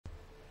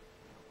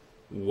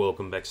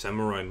Welcome back,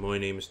 Samurai. My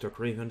name is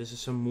Dr. Raven. This is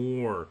some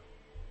more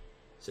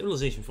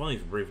Civilization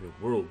 5 Brave New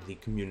World, the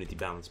community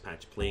balance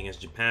patch, playing as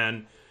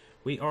Japan.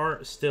 We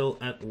are still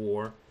at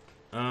war.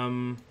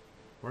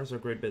 Where's our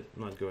great bit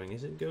not going?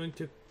 Is it going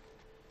to...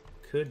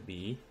 Could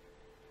be.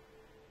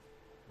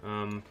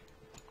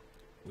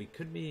 We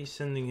could be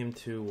sending him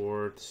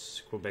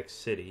towards Quebec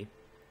City.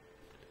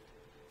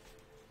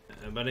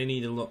 But I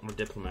need a lot more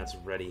diplomats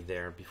ready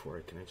there before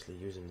I can actually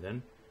use them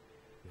then.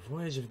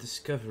 Voyage of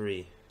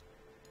Discovery.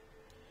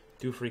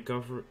 Do free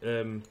cover.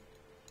 Fine,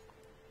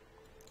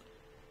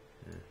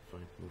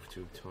 move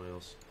 2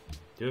 tiles.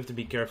 Do have to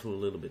be careful a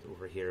little bit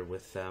over here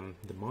with the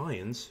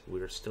Mayans.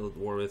 We're still at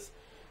war with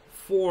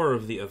 4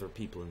 of the other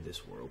people in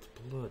this world.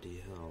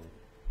 Bloody hell.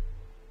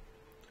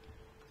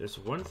 There's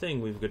one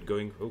thing we've got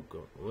going. Oh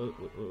god,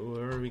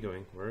 where are we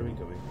going? Where are we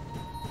going?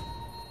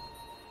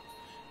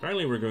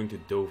 Apparently we're going to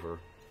Dover.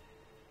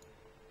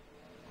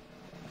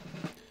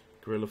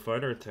 Guerrilla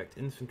fighter attacked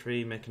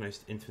infantry,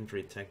 mechanized infantry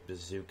attacked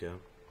bazooka.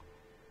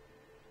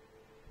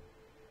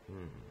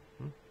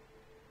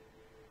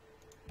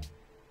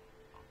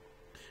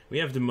 We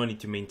have the money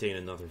to maintain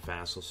another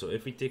vassal, so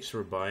if we take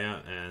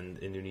Surabaya and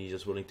Indonesia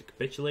is willing to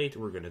capitulate,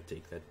 we're gonna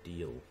take that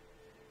deal.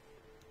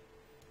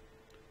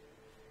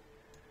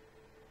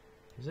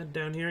 Is that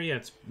down here?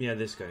 Yeah, yeah,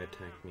 this guy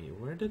attacked me.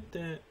 Where did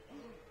that...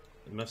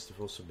 It must have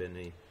also been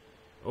a...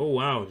 Oh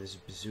wow, this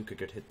bazooka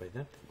got hit by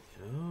that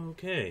thing.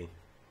 Okay.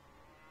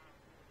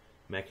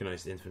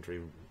 Mechanized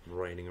infantry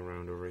riding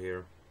around over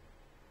here.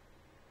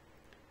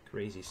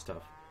 Crazy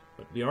stuff.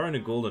 But we are in a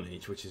golden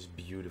age, which is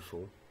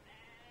beautiful.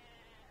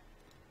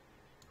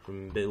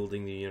 From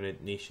building the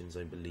United Nations,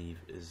 I believe,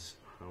 is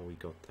how we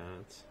got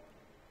that.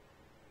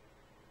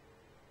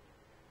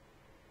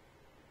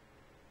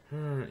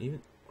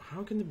 Even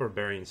how can the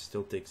barbarians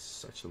still take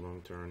such a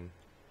long turn?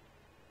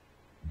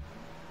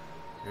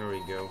 There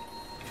we go.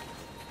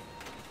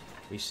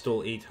 We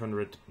stole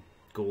 800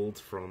 gold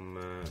from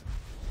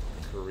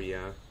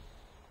Korea.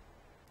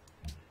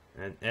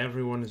 And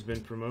everyone has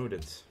been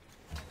promoted.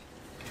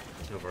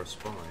 Of our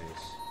spies.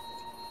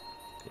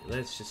 Okay,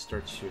 let's just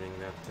start shooting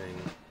that thing.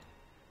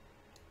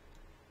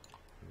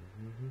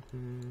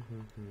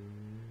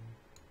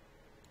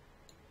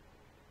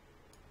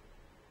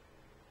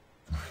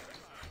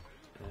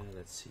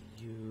 Let's see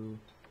you.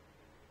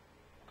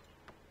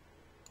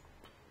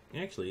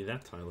 Actually,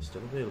 that tile is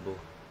still available.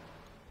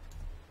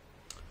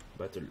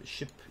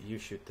 Battleship, you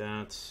shoot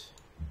that.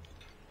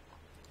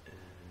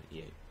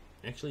 Yeah,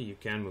 actually, you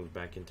can move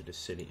back into the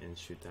city and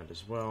shoot that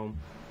as well.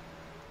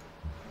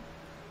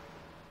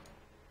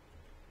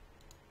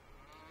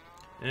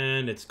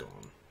 And it's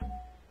gone.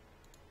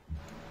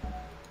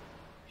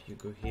 If you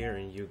go here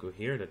and you go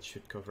here, that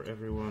should cover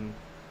everyone.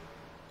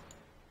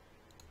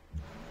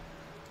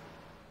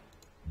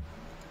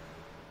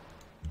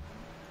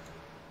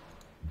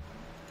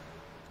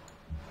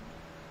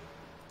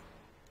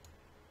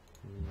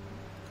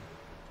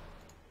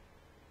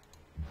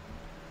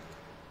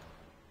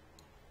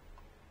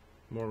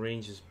 More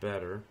range is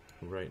better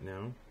right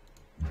now.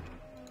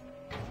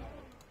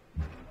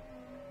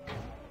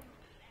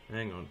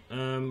 Hang on.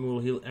 We'll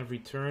heal every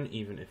turn,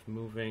 even if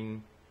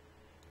moving.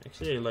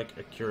 Actually, I like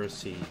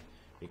accuracy,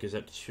 because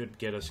that should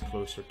get us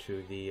closer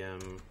to the,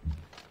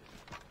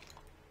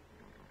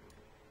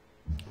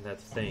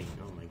 that thing.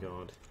 Oh my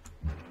god.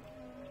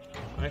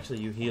 Actually,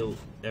 you heal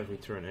every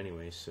turn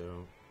anyway,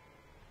 so...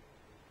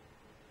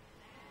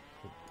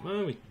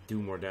 Well, we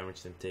do more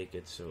damage than take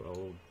it, so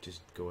I'll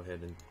just go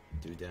ahead and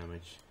do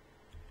damage.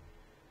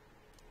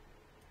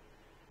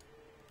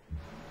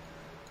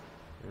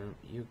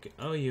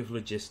 Oh, you have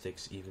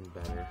logistics, even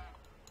better.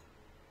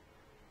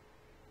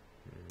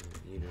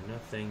 You do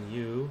nothing,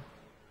 you...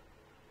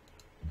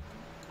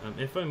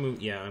 if I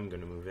move... Yeah, I'm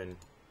gonna move in.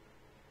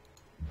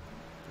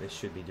 This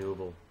should be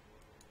doable.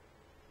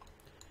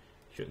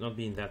 Should not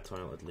be in that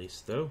tile at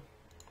least, though.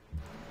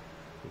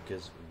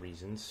 Because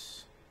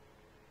reasons.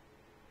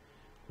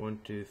 1,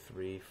 2,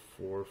 3,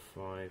 4,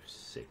 5,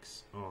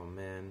 6. Oh,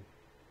 man.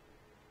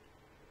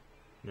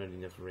 Not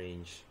enough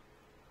range.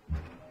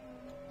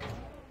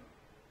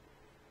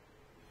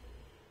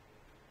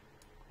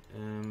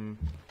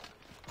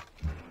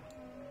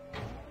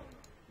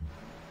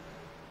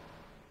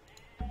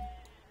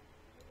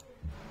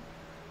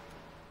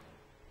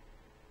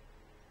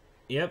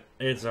 Yep,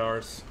 it's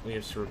ours. We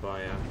have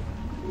Surabaya.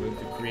 We're going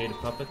to create a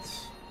puppet.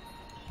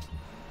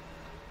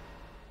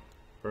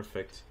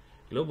 Perfect.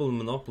 Global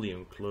monopoly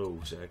on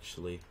cloves,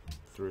 actually,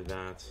 through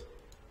that.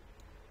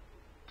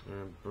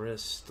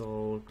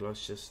 Bristol,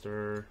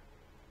 Gloucester.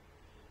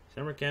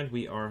 Samarkand,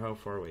 we are how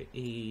far away?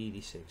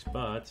 86,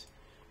 but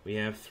we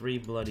have 3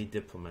 bloody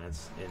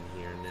diplomats in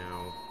here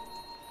now.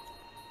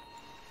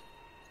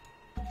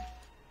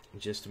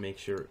 Just to make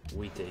sure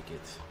we take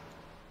it.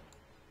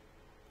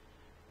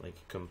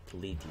 Like,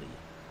 completely.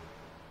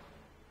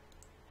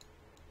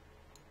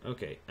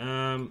 Okay,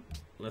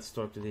 let's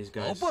talk to these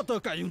guys.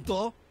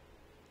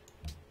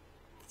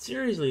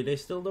 Seriously, they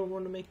still don't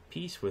want to make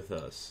peace with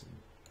us.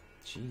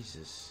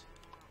 Jesus.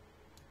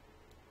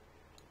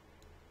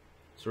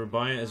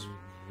 Surabaya is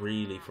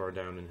really far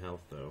down in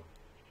health, though.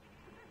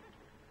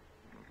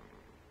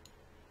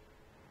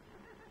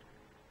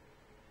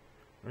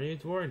 Are you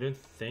at war? I don't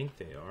think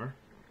they are.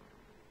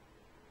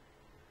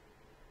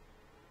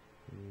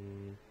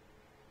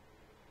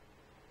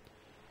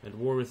 At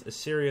war with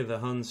Assyria, the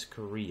Huns,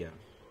 Korea.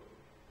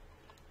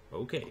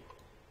 Okay.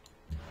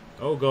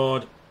 Oh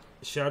god.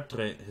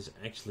 Chartres has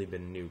actually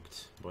been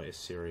nuked by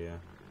Assyria.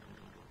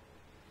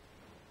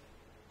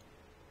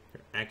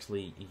 They're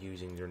actually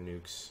using their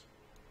nukes.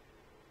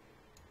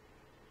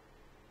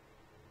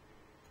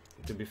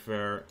 To be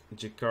fair,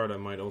 Jakarta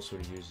might also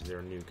use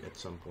their nuke at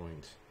some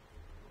point.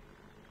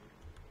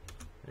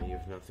 And you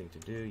have nothing to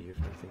do, you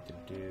have nothing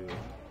to do.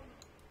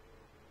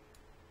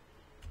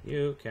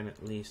 You can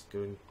at least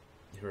go and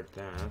hurt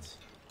that.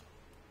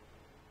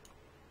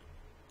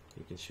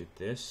 You can shoot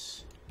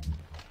this.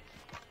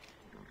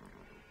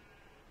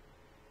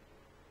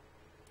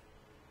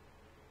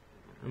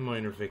 A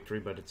minor victory,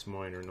 but it's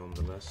minor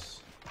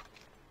nonetheless.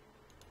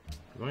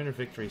 A minor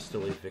victory is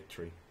still a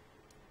victory.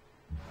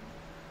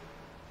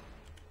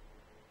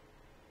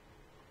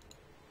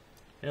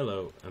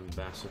 Hello,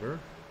 Ambassador.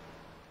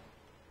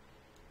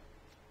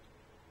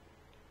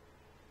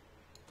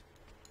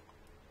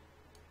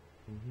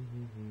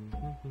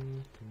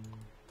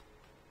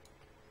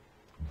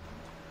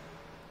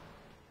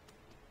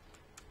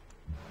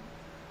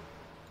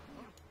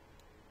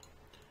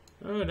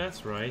 Oh,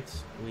 that's right.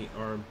 We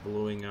are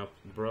blowing up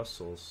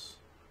Brussels.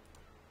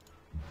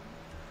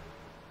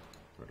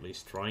 Or at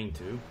least trying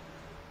to.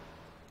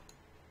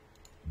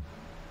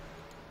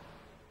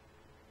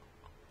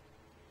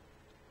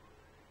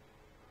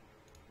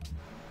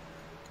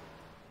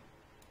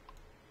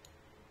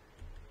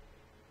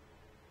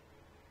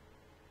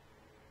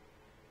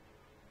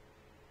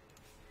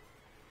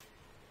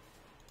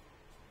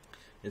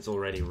 It's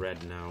already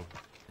red now.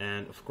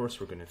 And of course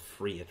we're gonna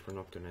free it. We're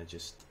not gonna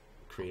just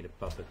create a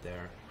puppet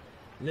there.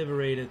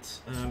 Liberate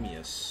it.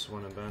 Yes,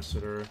 one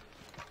ambassador.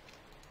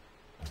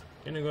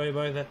 Can I go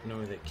by that?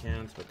 No, they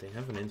can't, but they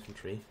have an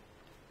infantry.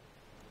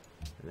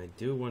 And I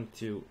do want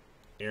to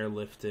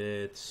airlift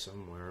it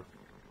somewhere.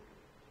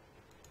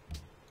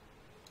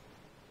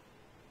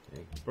 I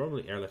could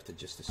probably airlift it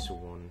just to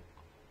Suwon.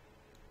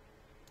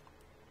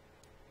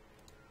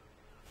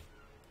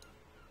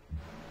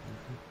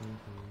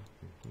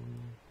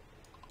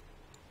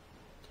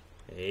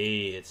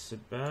 Hey, it's a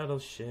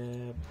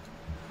battleship.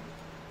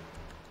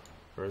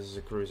 Versus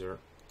a cruiser.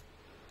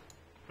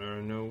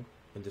 No,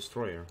 a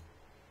destroyer.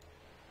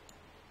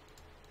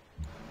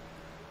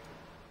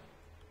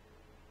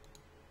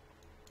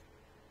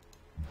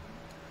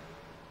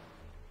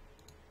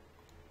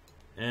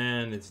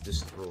 And it's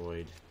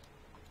destroyed.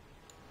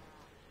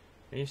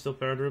 Can you still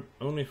paratroop?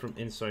 Only from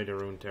inside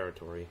our own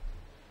territory.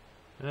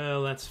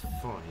 Well, that's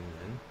fine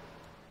then.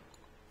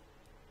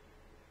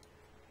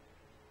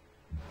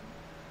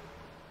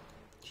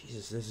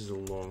 Jesus, this is a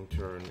long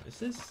turn.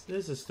 This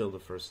is still the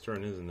first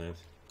turn, isn't it?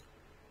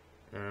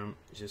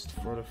 Just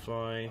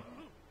fortify.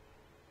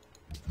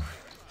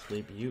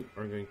 Sleep, you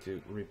are going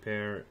to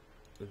repair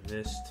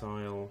this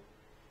tile.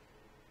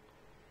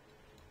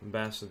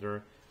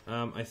 Ambassador.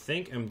 I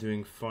think I'm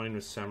doing fine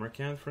with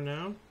Samarkand for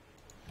now.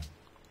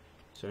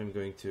 So I'm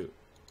going to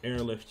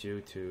airlift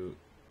you to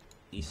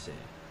Ise.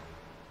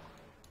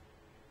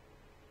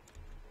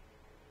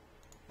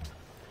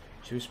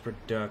 Choose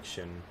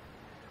production.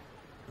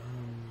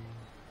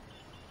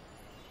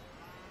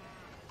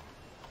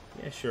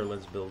 Yeah, sure,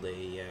 let's build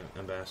a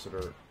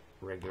ambassador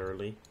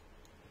regularly.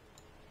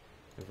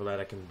 And for that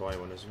I can buy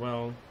one as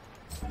well.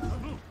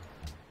 And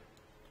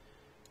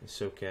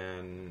so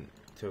can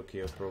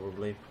Tokyo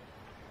probably.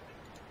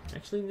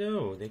 Actually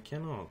no, they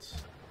cannot.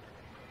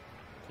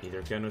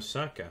 Neither can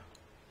Osaka.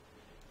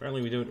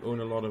 Apparently we don't own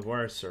a lot of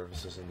wire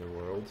services in the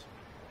world.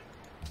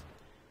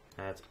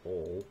 At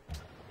all.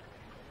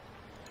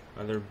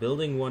 And they're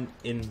building one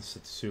in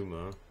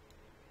Satsuma.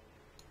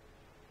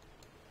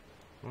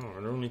 Oh,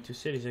 are there only 2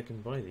 cities I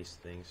can buy these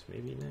things?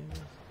 Maybe now?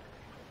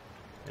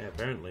 Yeah,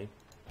 apparently.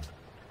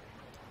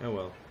 Oh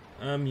well.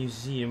 A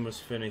museum was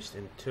finished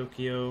in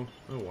Tokyo.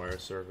 A wire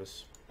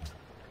service.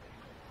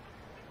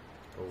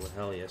 Oh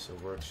hell yes, a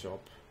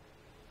workshop.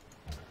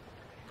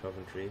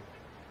 Coventry.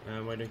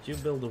 Why don't you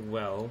build a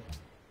well?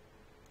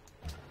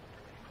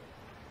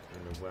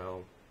 And a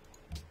well.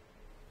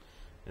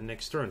 And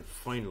next turn,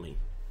 finally.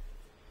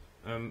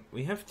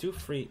 We have 2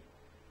 free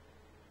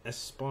as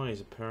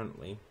spies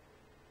apparently.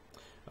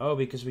 Oh,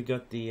 because we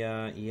got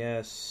the,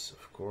 yes,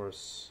 of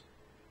course.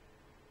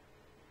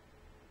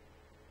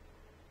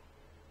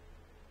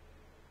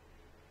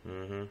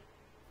 Mm-hmm.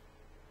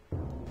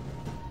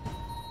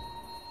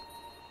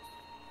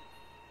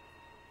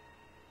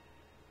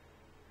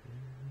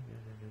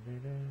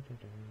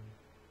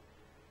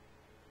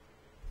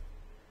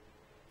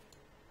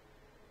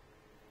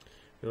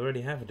 We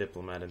already have a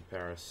diplomat in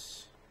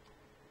Paris.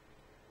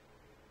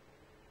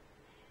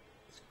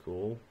 It's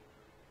cool.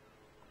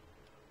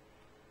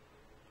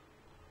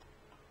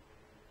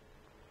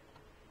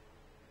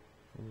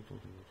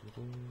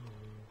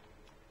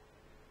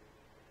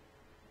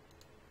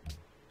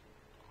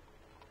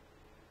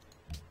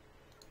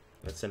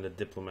 Let's send a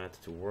diplomat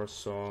to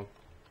Warsaw.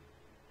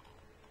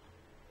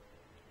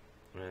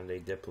 And a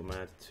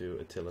diplomat to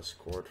Attila's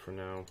court for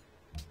now.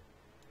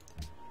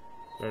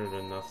 Better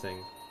than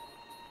nothing.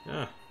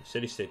 Ah, the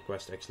city-state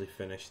quest actually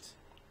finished.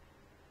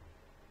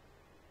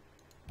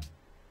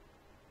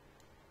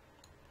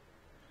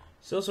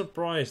 Still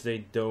surprised they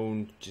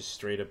don't just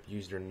straight up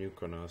use their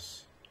nuke on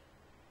us.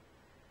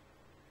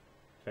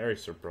 Very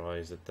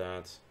surprised at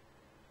that.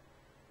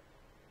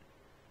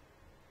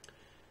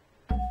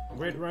 A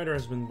great writer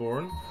has been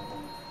born.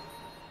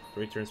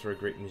 Great turns for a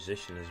great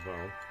musician as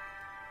well.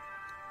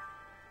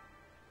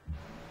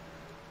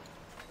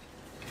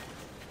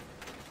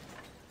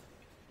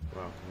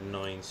 Wow,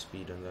 9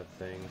 speed on that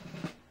thing.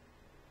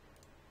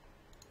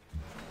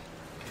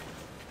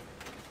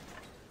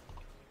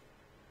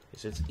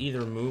 So it's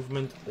either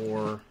movement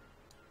or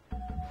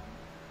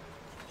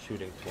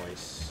shooting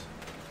twice.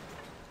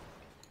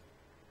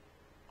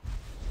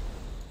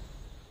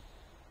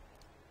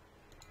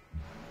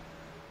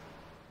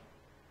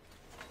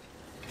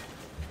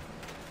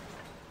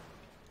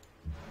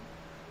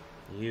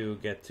 You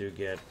get to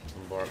get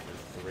bombardment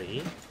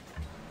 3.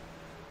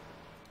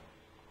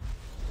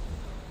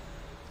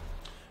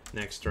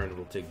 Next turn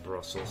we'll take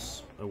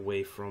Brussels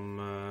away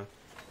from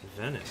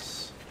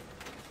Venice.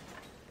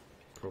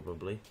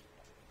 Probably.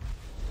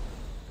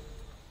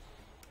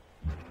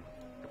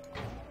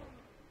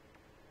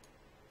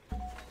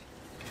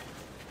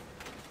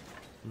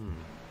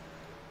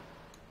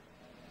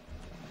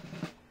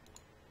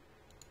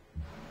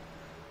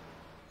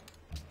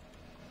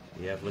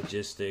 We have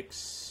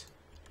logistics.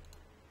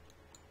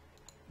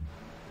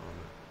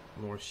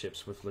 More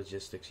ships with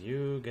logistics.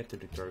 You get to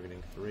do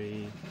targeting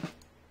 3.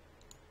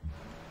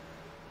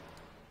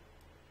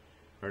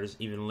 There's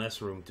even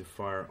less room to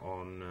fire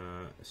on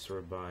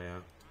Surabaya.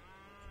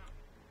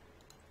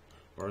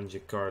 Or on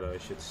Jakarta, I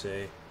should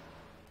say.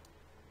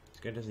 This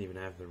guy doesn't even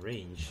have the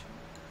range.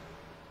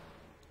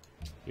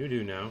 You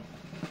do now.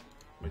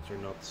 But you're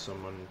not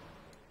someone...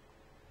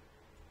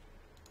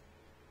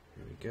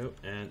 There we go.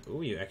 And, oh,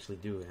 you actually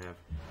do have...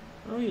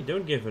 Oh, you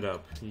don't give it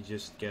up. You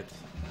just get...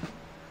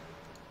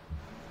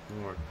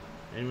 more.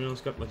 Anyone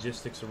else got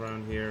logistics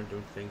around here?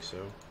 Don't think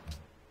so.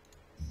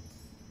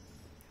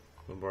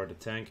 Bombard the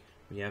tank.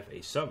 We have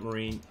a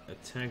submarine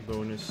attack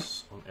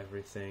bonus on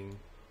everything.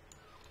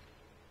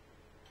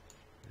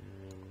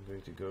 And I'm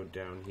going to go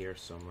down here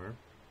somewhere.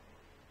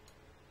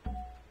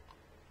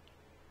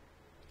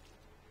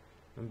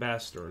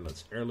 Ambassador,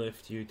 let's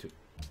airlift you to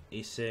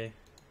Ise.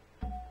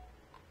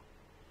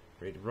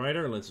 Great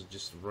writer, let's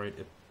just write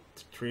a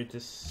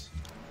treatise.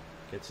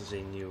 Gets us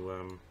a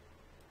new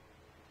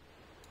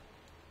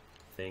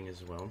thing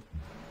as well.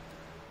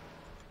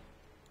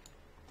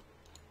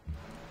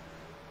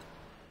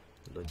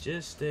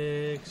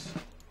 Logistics.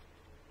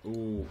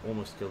 Ooh,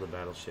 almost killed a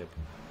battleship.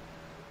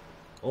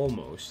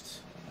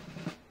 Almost.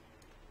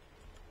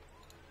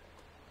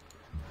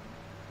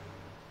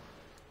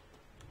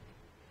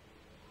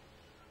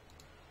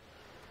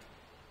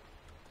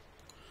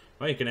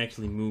 Oh, you can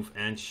actually move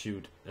and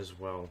shoot as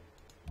well.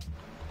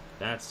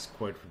 That's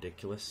quite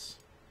ridiculous.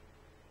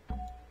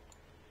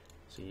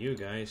 So you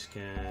guys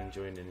can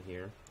join in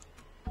here.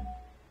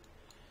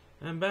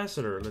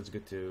 Ambassador, let's go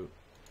to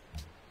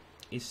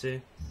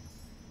Ise.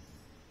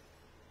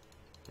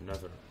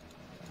 Another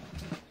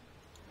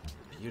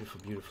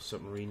beautiful, beautiful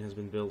submarine has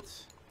been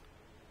built.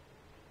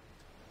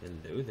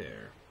 Hello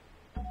there.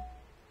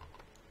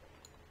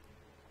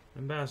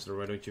 Ambassador,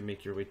 why don't you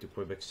make your way to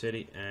Quebec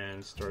City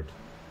and start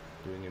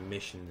doing a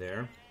mission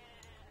there.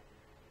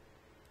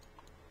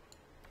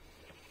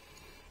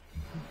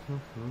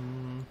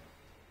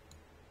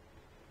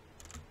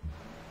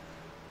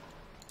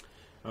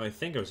 Oh, I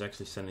think I was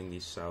actually sending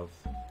these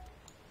south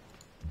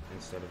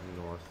instead of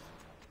north.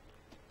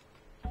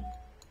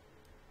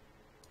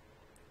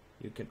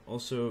 You can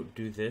also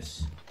do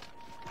this.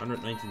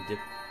 119 dip.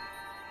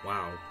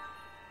 Wow.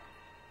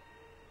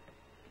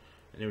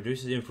 And it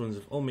reduces the influence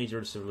of all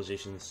major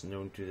civilizations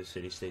known to the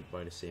city-state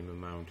by the same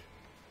amount.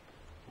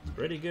 It's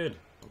pretty good,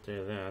 I'll tell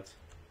you that.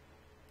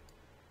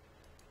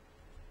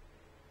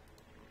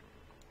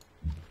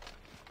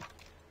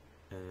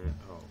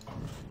 Oh,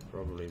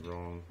 probably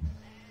wrong.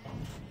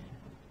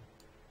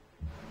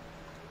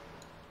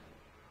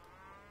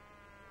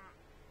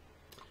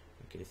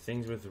 Okay,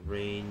 things with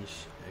range.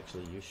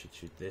 Actually, you should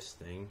shoot this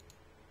thing.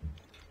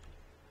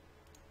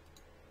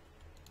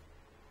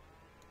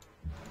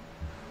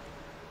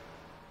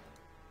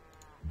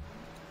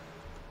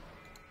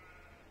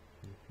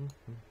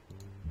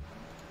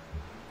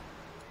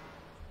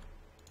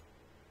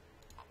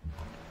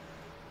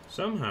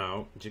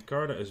 Somehow,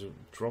 Jakarta is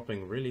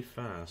dropping really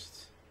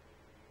fast.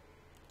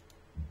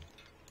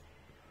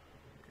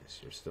 Guess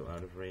you're still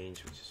out of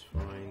range, which is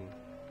fine.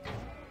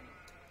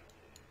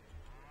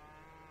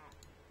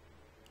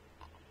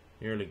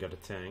 Nearly got a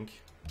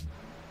tank.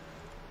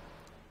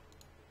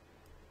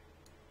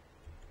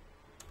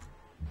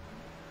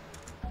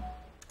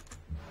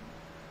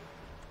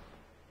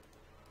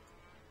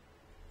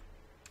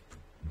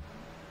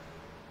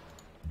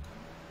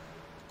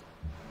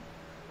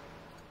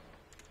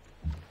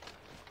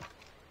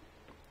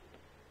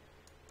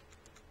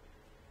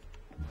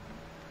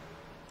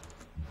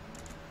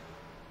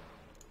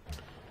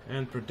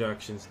 And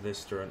productions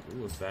this turn.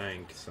 Ooh, a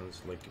bank.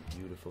 Sounds like a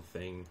beautiful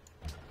thing.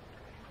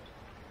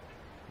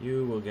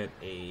 You will get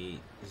a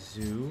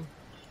zoo.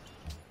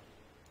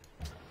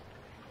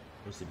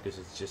 Mostly because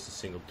it's just a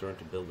single turn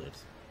to build it.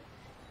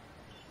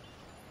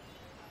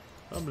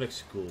 Public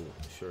school.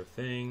 Sure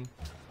thing.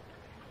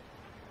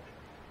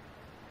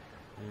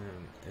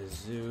 And a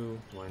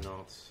zoo. Why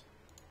not?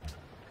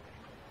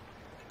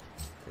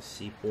 A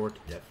seaport.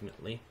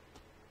 Definitely.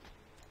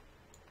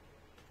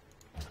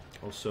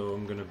 Also,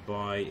 I'm gonna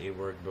buy a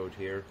workboat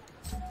here.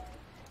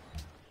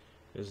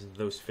 Because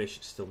those fish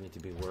still need to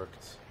be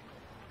worked.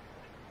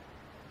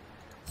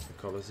 A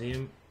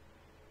coliseum.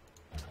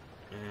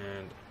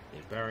 And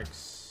a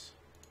barracks.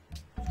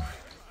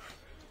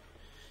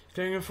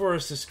 Clearing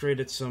Forest has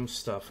created some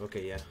stuff.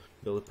 Okay, yeah.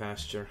 Build a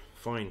pasture.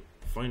 Fine.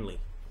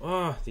 Finally.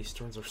 Ah, these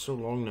turns are so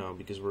long now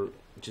because we're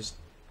just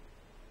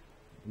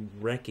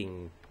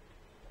wrecking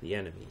the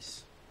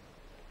enemies.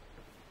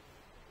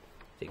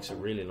 Takes a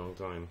really long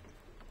time.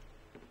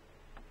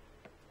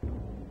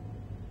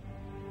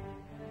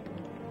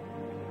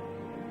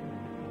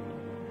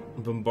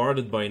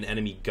 Bombarded by an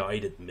enemy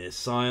guided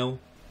missile.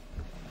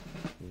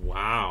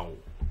 Wow.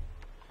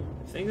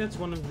 I think that's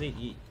one of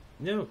the...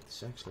 No,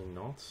 it's actually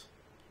not.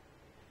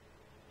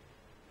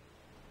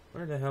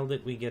 Where the hell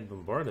did we get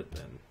bombarded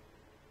then?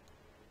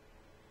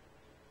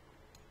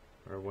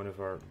 Or one of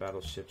our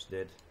battleships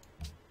did.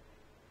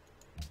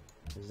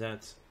 Is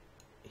that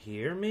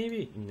here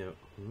maybe? No.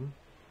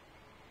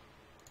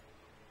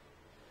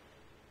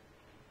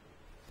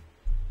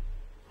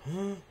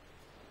 Huh?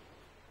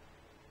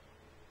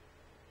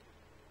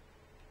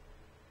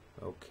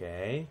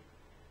 Okay.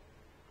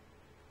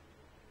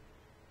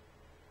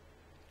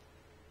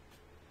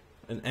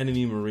 An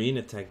enemy marine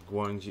attacked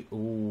Guangzhou.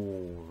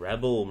 Ooh,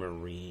 rebel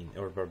marine.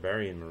 Or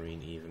barbarian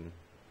marine even.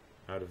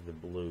 Out of the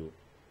blue.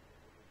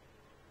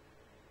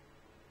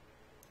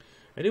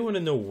 I do want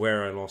to know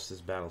where I lost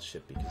this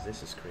battleship because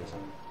this is crazy.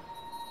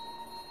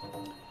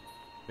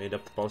 Made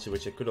up the policy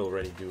which I could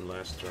already do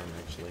last turn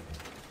actually.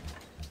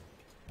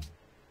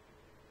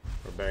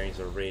 Barbarians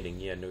are raiding.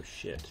 Yeah, no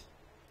shit.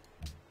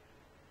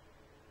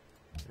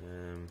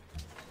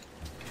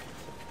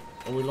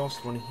 Oh, we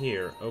lost one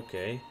here.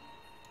 Okay.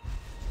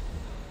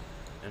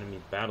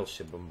 Enemy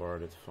battleship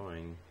bombarded.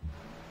 Fine.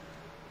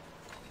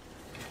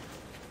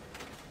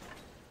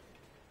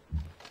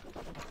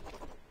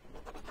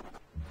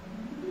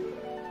 We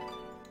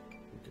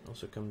can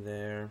also come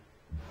there.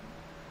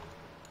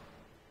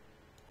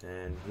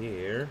 And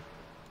here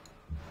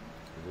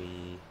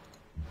we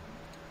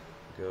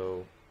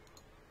go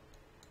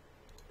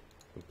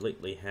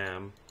completely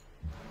ham.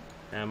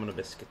 Ham on a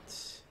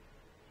biscuit.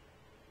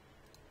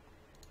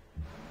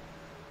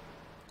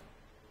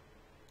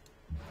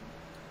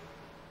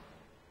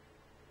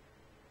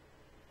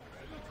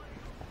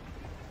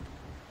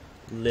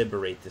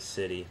 Liberate the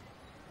city.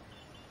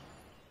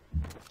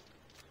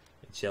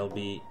 It shall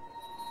be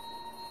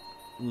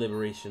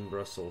Liberation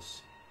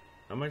Brussels.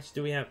 How much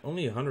do we have?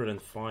 Only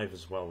 105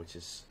 as well, which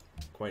is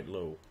quite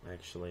low,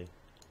 actually.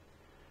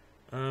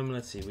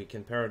 Let's see, we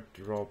can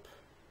drop.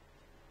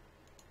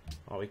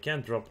 Oh, we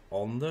can't drop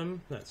on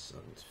them? That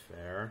sounds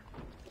fair.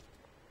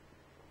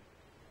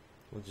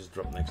 We'll just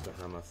drop next to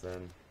Hamath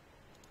then.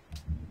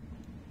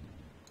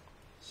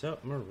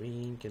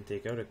 Submarine can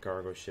take out a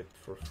cargo ship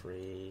for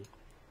free.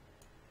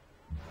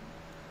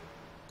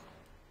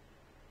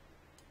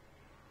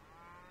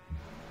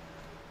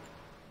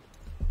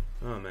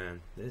 Oh man,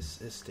 this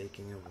is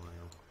taking a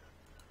while.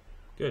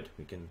 Good,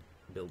 we can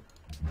build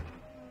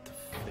the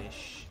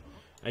fish.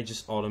 I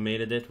just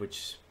automated it,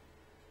 which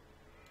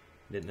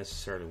I didn't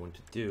necessarily want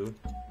to do.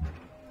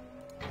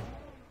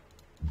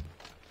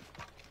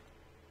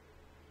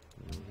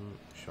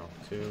 Shock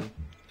 2.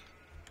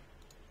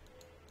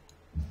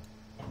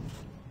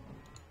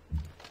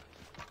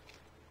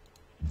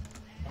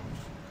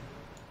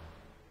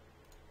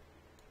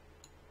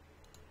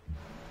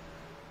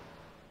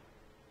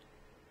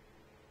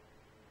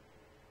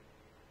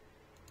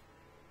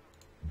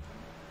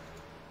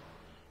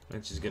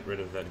 Let's just get rid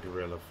of that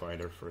guerrilla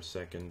fighter for a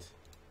second.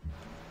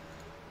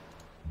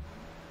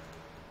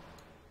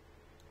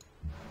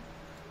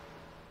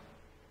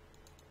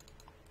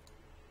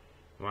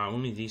 Wow,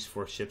 only these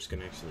 4 ships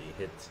can actually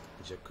hit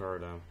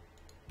Jakarta.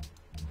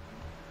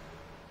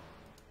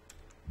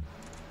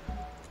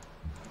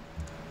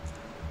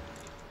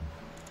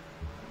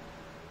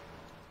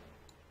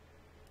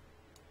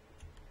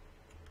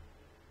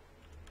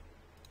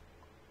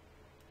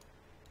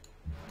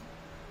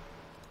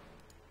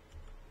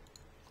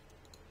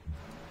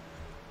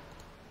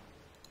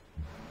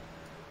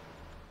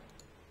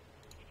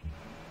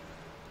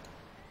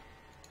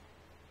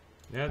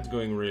 That's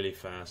going really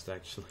fast,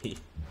 actually.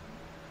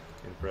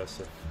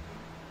 Impressive.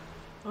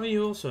 Oh,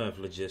 you also have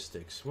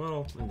logistics.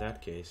 Well, in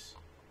that case.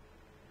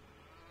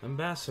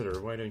 Ambassador,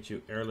 why don't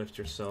you airlift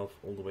yourself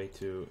all the way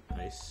to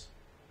ice?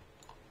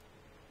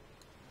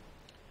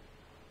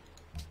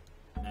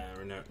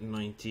 We're now at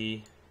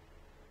 90.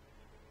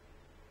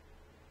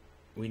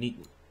 We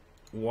need...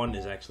 1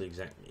 is actually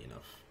exactly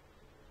enough.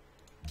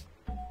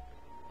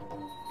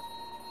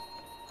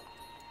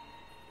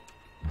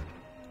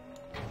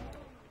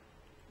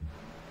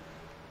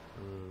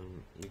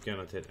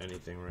 cannot hit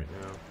anything right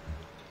now.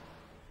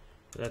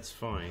 That's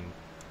fine.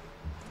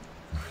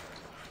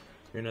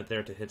 You're not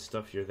there to hit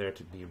stuff, you're there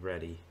to be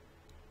ready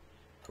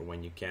for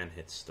when you can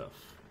hit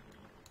stuff.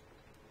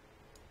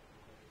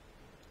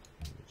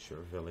 Sure,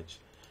 village.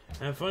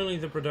 And finally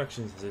the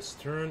productions this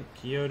turn.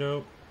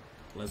 Kyoto.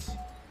 Let's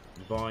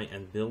buy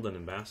and build an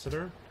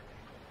ambassador.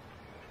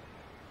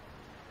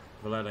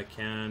 Valletta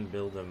can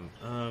build them.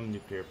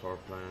 Nuclear power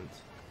plant.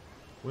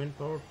 Wind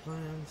power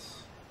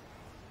plants.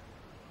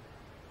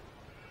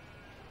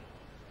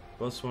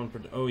 +1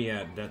 per... Oh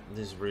yeah, that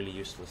is really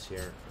useless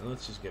here.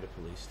 Let's just get a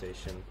police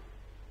station.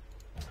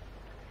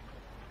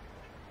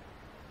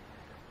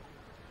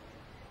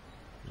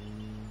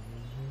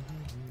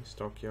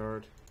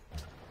 Stockyard.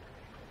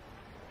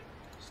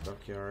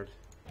 Stockyard.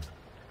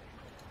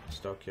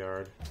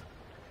 Stockyard.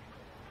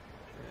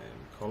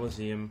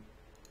 Coliseum.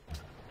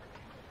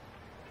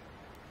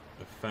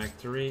 A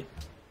factory.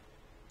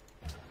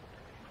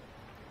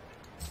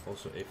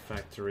 Also a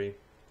factory.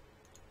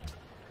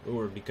 Oh,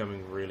 we're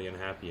becoming really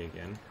unhappy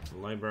again.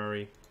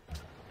 Library.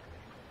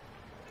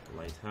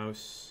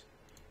 Lighthouse.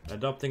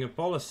 Adopting a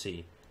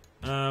policy.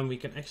 We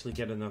can actually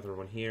get another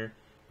one here.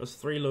 Plus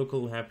 3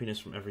 local happiness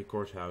from every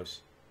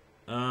courthouse.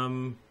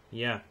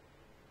 Yeah.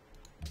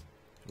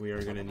 We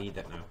are gonna need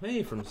that now.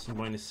 Hey, from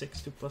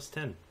 -6 to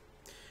 +10.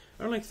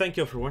 I'd like to thank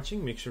you all for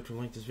watching. Make sure to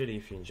like this video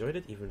if you enjoyed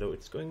it, even though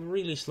it's going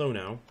really slow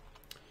now.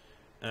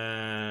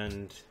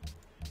 And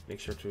make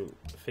sure to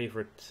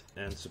favorite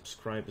and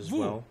subscribe as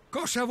well.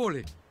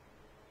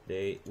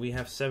 We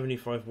have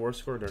 75 war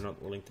score, they're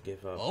not willing to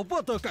give up.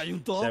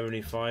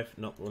 75,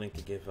 not willing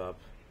to give up.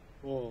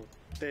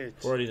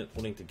 40 not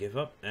willing to give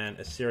up, and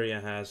Assyria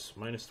has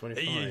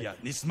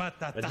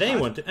 -25. But they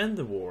want to end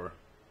the war.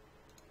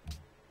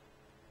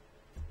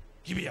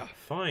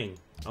 Fine,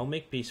 I'll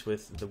make peace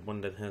with the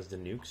one that has the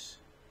nukes.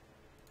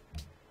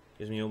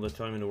 Gives me all the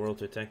time in the world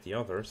to attack the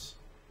others.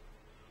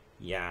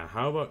 Yeah,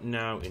 how about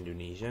now,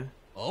 Indonesia?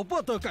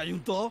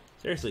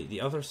 Seriously,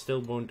 the others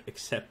still won't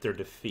accept their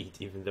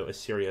defeat, even though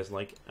Assyria is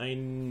like,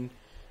 I'm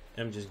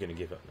just gonna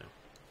give up now.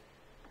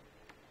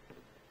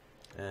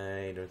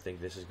 I don't think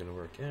this is gonna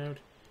work out.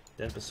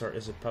 Denpasar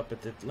is a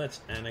puppeted.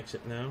 Let's annex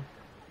it now.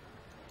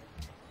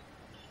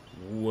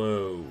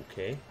 Whoa,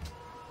 okay.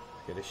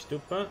 Get a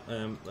stupa.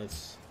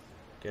 Let's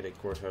get a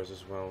courthouse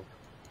as well.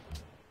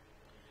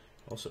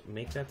 Also,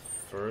 make that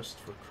first,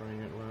 for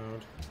crying out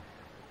loud.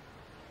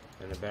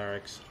 And the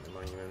barracks, the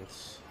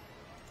monuments.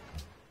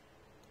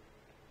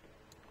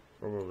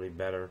 Probably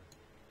better.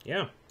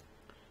 Yeah.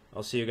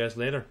 I'll see you guys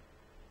later.